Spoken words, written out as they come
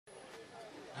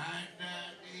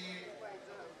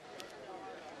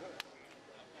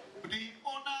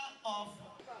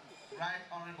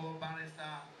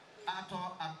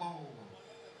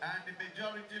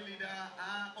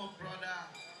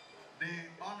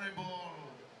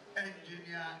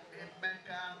Engineer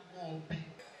Emeka Mobi,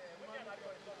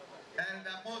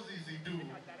 Elder Moses Idu,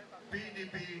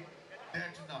 PDP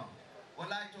Daytona, would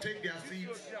like to take their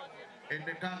seats in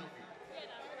the canopy.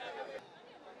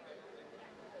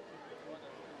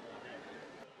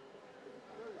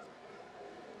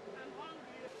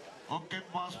 Okay,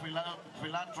 boss,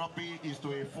 philanthropy is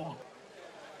to a fund.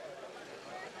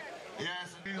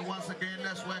 Yes, once again,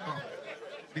 let's welcome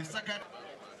the second.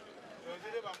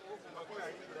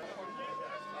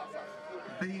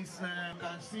 This you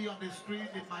can see on the screen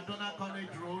the Madonna College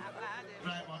Road.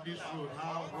 Drive on this road.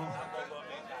 How rough.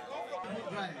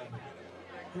 Drive,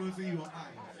 closing your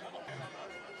eyes.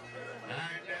 And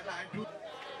then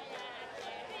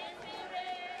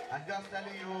I'm just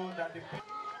telling you that the.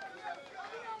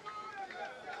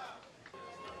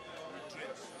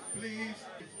 Please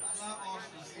allow us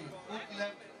to see. Look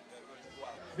left.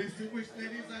 Distinguished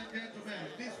ladies and gentlemen,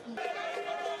 this.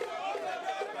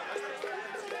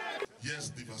 Yes,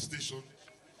 devastation.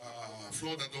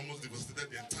 Flood that almost devastated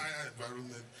the entire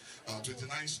environment.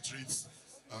 29 streets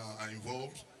are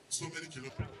involved. So many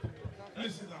kilometers.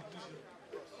 Please sit down.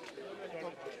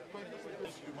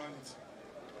 Humanity.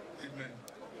 Amen.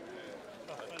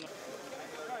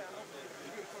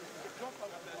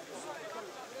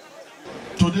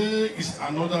 Today is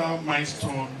another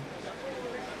milestone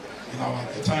in our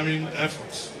determined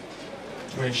efforts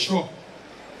to ensure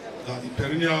that the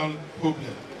perennial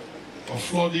problem of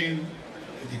flooding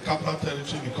in the capital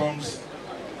territory becomes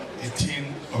a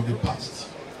thing of the past.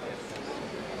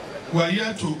 We are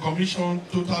here to commission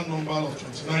total number of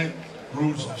 29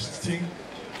 roads of 16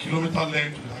 kilometer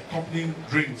length with accompanying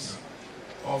drains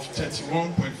of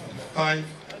 31.5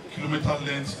 kilometer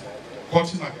length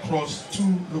cutting across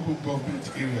two local government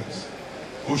areas,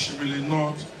 Oshimili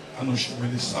North and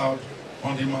Oshimili South,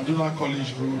 on the Madonna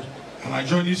College Road and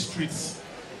adjoining streets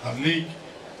that link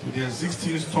to the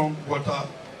existing storm water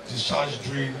discharge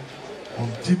drain on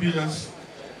TBS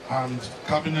and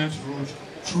Cabinet Road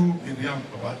through Miriam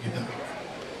Babangida.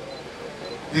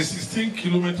 The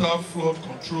 16-kilometer flood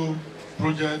control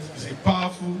project is a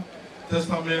powerful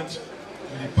testament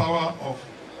to the power of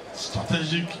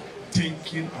strategic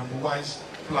thinking and wise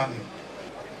planning,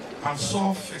 and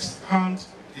saw firsthand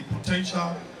the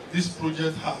potential this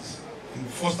project has in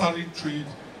fostering trade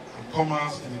and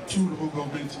commerce in the two local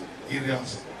government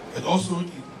areas, but also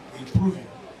in improving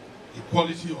the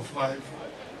quality of life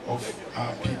of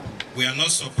our people. We are not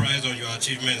surprised on your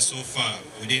achievements so far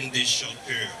within this short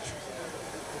period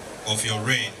of your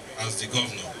reign as the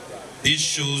governor. This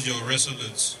shows your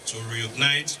resolute to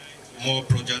reignite more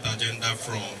project agenda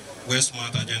from where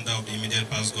smart agenda of the immediate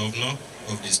past governor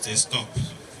of the state stopped.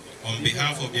 On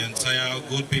behalf of the entire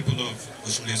good people of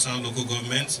Oshimili South local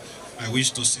government, I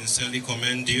wish to sincerely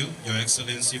commend you, Your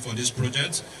Excellency, for this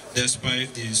project,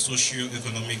 despite the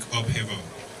socio-economic upheaval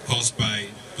caused by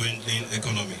dwindling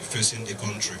economy facing the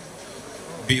country.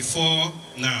 Before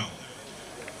now,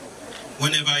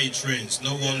 whenever it rains,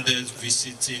 no one dares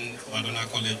visiting Madonna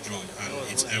College Road and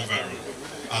its environment,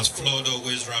 as flood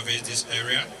always ravages this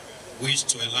area, which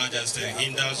to a large extent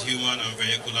hinders human and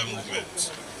vehicular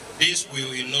movement. This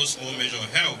will in no small measure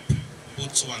help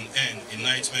put to an end the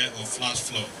nightmare of flash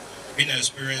flood being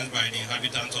experienced by the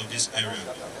inhabitants of this area.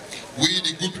 We,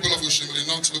 the good people of Oshimili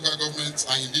North local government,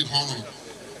 are indeed honored,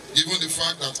 given the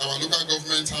fact that our local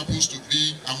government happens to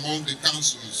be among the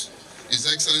councils His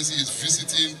Excellency is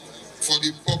visiting for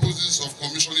the purposes of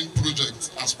commissioning projects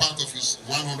as part of his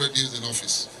 100 days in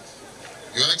office.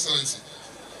 Your Excellency,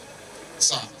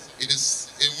 sir, it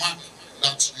is a mark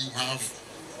that you have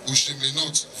Oshimili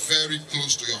North very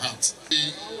close to your heart.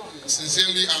 We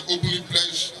sincerely and openly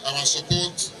pledge our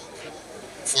support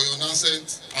for your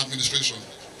nascent administration.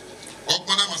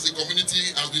 Okpanam as a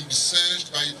community has been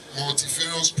besieged by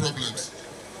multifarious problems,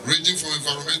 ranging from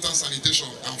environmental sanitation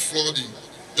and flooding,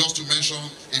 just to mention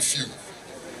a few.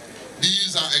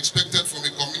 These are expected from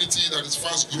a community that is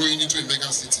fast growing into a mega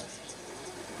city.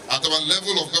 At our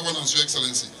level of governance, Your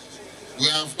Excellency, we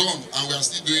have done and we are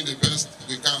still doing the best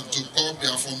we can to curb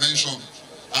the aforementioned,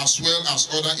 as well as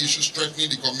other issues threatening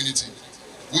the community,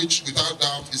 which without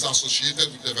doubt is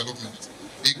associated with development.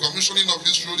 The commissioning of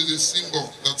this road is a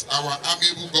symbol that our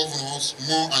amiable governor's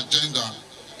more agenda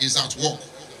is at work,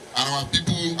 and our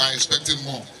people are expecting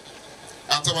more.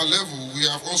 At our level, we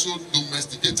have also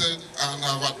domesticated and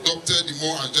have adopted the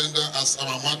more agenda as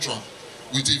our mantra,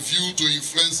 with a view to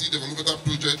influencing developmental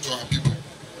projects to our people.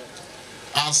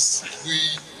 As we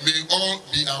may all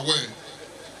be aware,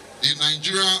 the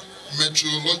Nigeria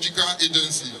Meteorological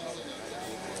Agency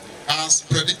has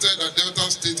predicted that Delta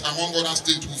State, among other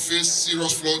states, will face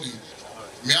serious flooding.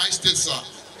 May I state, sir,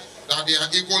 that there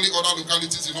are equally other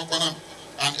localities in Okpanam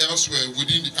and elsewhere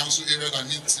within the council area that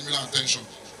need similar attention.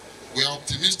 We are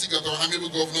optimistic that our amiable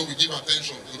governor will give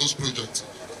attention to those projects.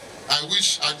 I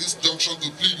wish at this junction to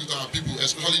plead with our people,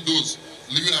 especially those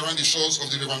living around the shores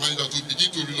of the River Niger, to begin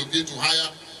to relocate to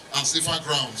higher and safer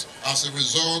grounds as a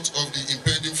result of the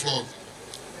impending flood.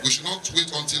 We should not wait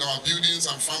until our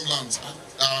buildings and farmlands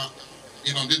are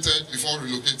inundated before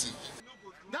relocating.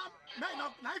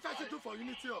 For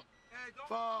unity,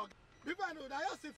 for people I know that